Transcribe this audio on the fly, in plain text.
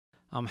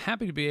I'm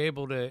happy to be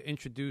able to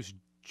introduce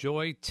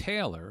Joy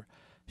Taylor.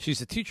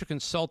 She's a teacher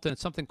consultant at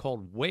something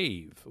called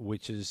WAVE,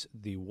 which is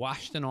the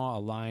Washtenaw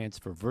Alliance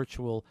for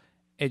Virtual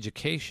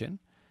Education.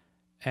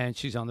 And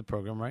she's on the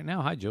program right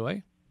now. Hi,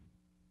 Joy.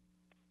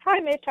 Hi,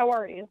 Mitch. How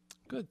are you?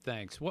 Good,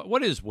 thanks.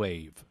 What is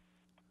WAVE?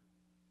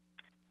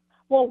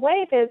 Well,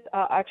 WAVE is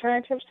an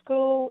alternative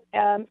school.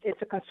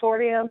 It's a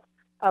consortium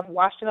of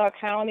Washtenaw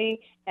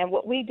County. And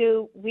what we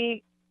do,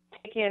 we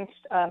take in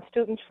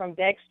students from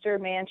Dexter,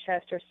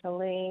 Manchester,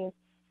 Saline,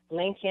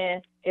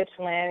 Lincoln,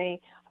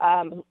 Ypsilanti,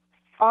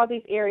 all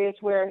these areas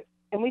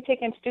and we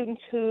take in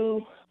students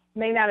who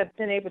may not have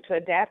been able to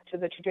adapt to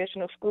the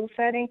traditional school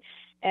setting,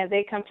 and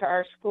they come to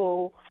our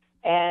school,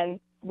 and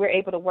we're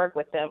able to work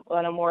with them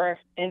on a more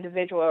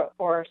individual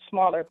or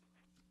smaller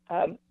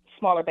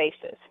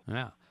basis.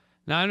 Yeah.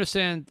 Now, I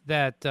understand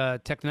that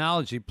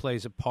technology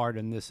plays a part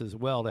in this as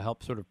well to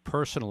help sort of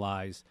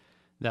personalize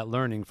that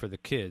learning for the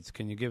kids.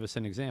 Can you give us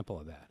an example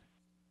of that?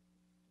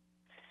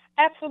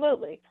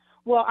 Absolutely.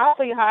 Well, I'll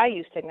tell you how I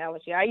use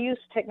technology. I use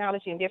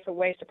technology in different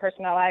ways to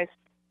personalize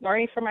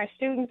learning for my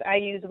students. I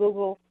use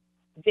Google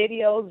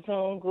Video,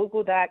 Zoom,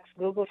 Google Docs,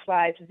 Google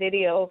Slides,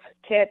 videos,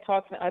 TED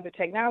Talks, and other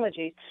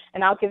technologies.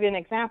 And I'll give you an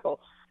example.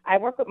 I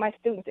work with my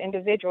students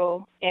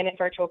individual and in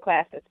virtual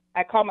classes.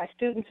 I call my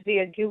students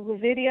via Google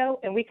Video,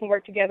 and we can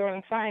work together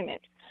on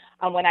assignments.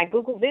 When I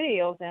Google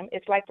Video them,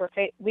 it's like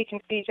we can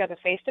see each other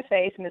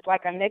face-to-face, and it's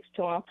like I'm next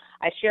to them.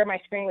 I share my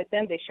screen with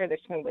them. They share their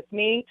screen with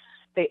me.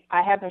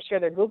 I have them share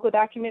their Google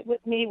document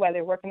with me while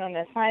they're working on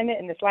the assignment,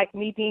 and it's like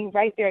me being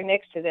right there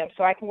next to them.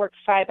 So I can work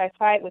side by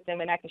side with them,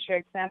 and I can share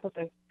examples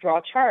and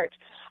draw charts.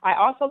 I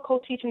also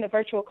co-teach in the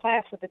virtual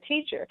class with the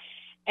teacher.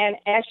 And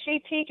as she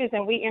teaches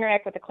and we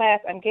interact with the class,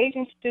 I'm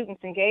gauging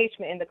students'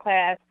 engagement in the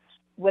class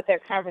with their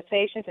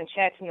conversations and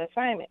chats and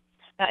assignments.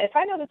 Now, if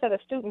I notice that a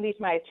student needs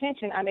my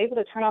attention, I'm able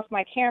to turn off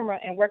my camera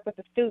and work with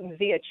the student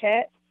via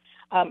chat,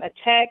 a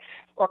text,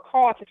 or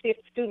call to see if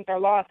the students are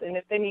lost and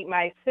if they need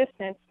my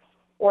assistance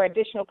or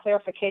additional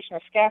clarification or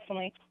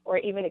scaffolding or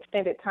even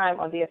extended time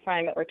on the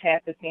assignment or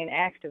task that's being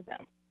asked of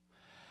them.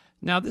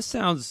 Now, this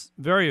sounds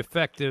very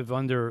effective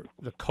under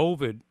the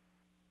COVID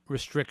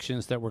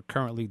restrictions that we're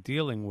currently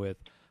dealing with.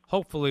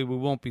 Hopefully, we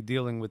won't be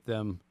dealing with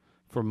them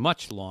for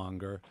much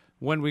longer.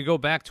 When we go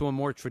back to a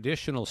more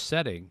traditional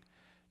setting,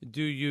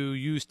 do you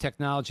use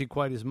technology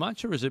quite as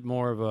much, or is it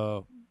more of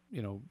a,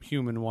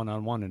 human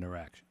one-on-one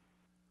interaction?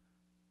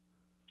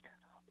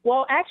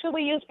 Well, actually,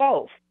 we use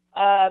both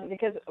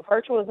because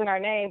virtual is in our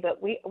name,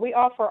 but we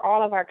offer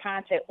all of our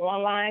content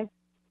online,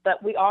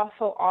 but we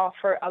also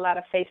offer a lot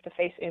of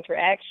face-to-face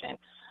interaction.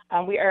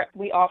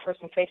 We offer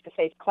some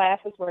face-to-face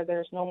classes where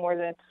there's no more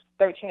than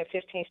 13 or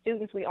 15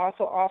 students. We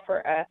also offer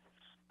an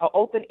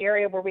open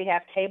area where we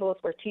have tables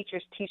where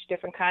teachers teach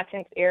different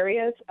content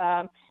areas,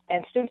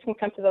 and students can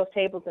come to those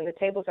tables, and the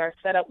tables are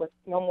set up with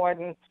no more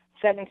than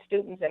 7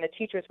 students, and the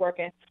teacher's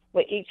working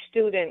with each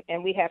student,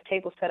 and we have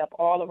tables set up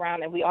all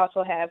around, and we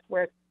also have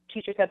where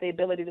teachers have the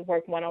ability to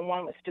work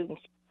one-on-one with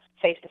students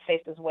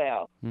face-to-face as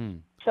well.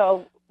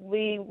 So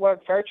we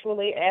work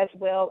virtually as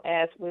well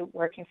as we're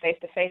working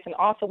face-to-face. And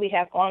also we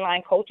have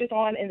online coaches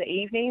on in the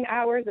evening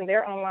hours, and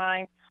they're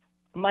online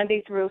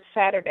Monday through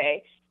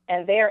Saturday.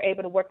 And they're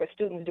able to work with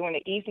students during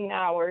the evening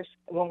hours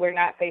when we're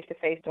not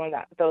face-to-face during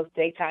those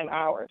daytime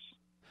hours.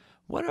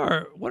 What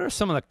are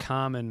some of the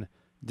common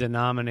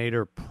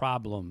denominator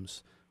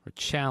problems or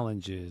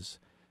challenges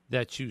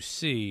that you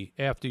see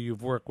after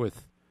you've worked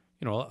with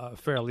a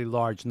fairly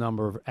large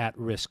number of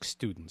at-risk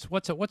students?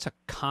 What's a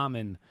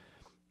common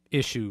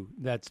issue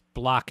that's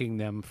blocking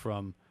them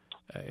from,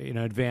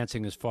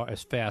 advancing as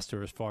fast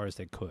or as far as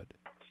they could?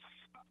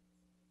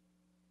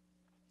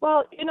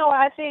 Well,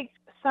 I think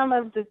some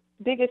of the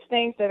biggest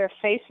things that are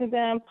facing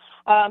them,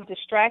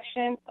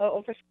 distraction,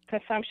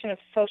 overconsumption of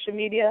social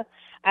media.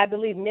 I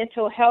believe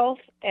mental health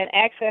and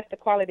access to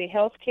quality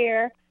health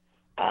care.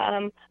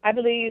 I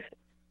believe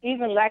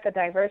even lack of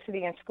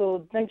diversity in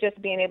schools, them just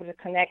being able to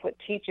connect with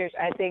teachers.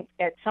 I think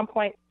at some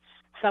point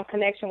some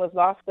connection was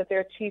lost with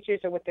their teachers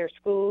or with their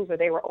schools, or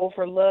they were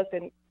overlooked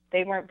and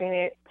they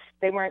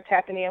weren't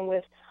tapping in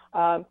with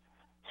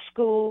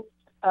school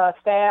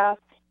staff.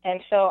 And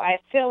so I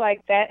feel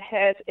like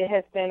it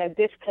has been a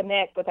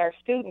disconnect with our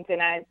students,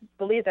 and I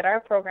believe that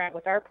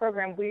with our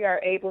program, we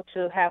are able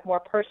to have more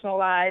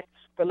personalized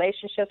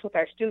relationships with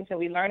our students, and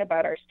we learn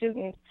about our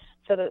students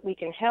so that we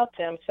can help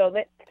them. So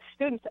that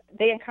students,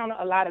 they encounter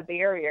a lot of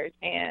barriers,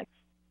 and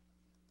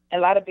a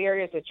lot of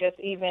barriers are just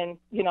even,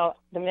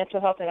 the mental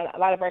health, and a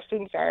lot of our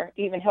students are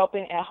even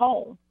helping at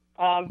home,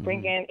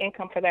 bring in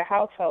income for their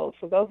household.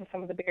 So those are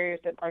some of the barriers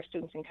that our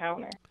students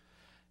encounter.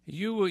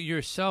 You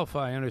yourself,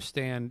 I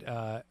understand,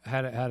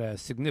 had a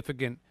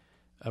significant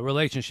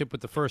relationship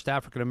with the first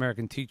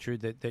African-American teacher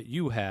that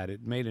you had.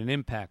 It made an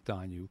impact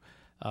on you.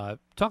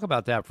 Talk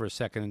about that for a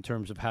second in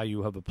terms of how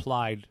you have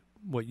applied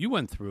what you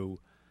went through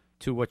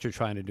to what you're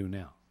trying to do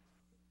now.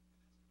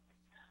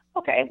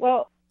 Okay,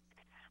 well,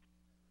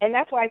 and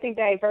that's why I think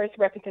diverse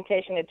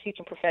representation in the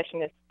teaching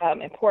profession is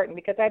important,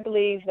 because I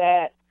believe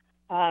that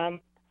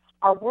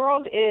our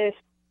world is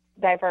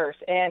diverse,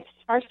 and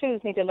our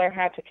students need to learn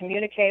how to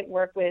communicate,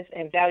 work with,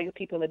 and value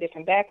people of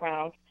different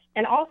backgrounds.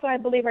 And also, I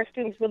believe our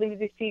students really need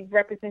to see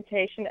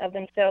representation of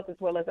themselves as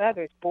well as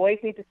others. Boys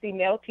need to see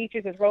male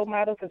teachers as role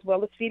models as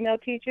well as female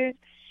teachers.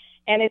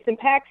 And it's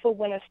impactful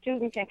when a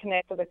student can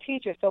connect with a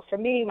teacher. So for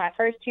me, my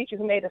first teacher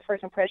who made the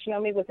first impression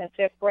on me was in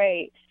fifth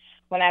grade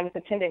when I was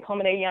attending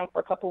Culminated Young for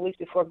a couple of weeks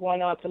before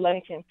going on to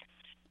Ludington.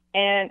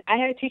 And I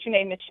had a teacher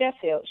named Mitch.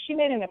 She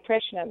made an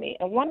impression on me.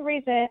 And one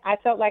reason I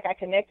felt like I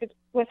connected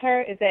with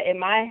her is that in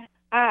my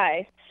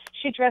eyes,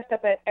 she dressed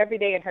up every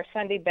day in her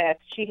Sunday best.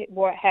 She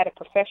had a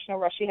professional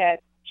role.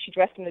 She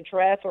dressed in a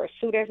dress or a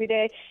suit every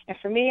day. And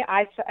for me,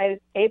 I was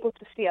able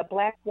to see a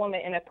black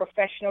woman in a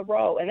professional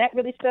role. And that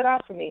really stood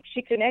out for me.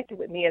 She connected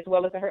with me as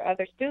well as her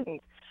other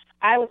students.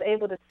 I was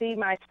able to see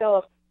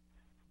myself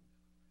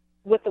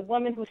with the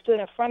woman who stood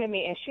in front of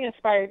me, and she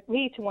inspired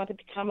me to want to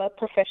become a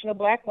professional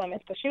black woman.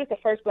 So she was the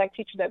first black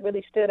teacher that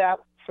really stood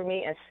out for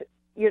me, and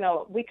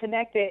we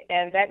connected,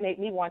 and that made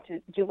me want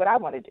to do what I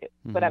want to do,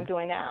 what I'm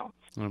doing now.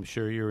 I'm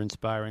sure you're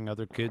inspiring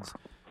other kids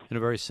in a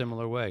very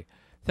similar way.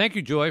 Thank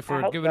you, Joy,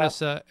 for giving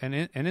us an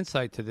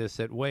insight to this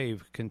at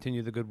WAVE.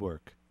 Continue the good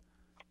work.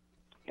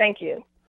 Thank you.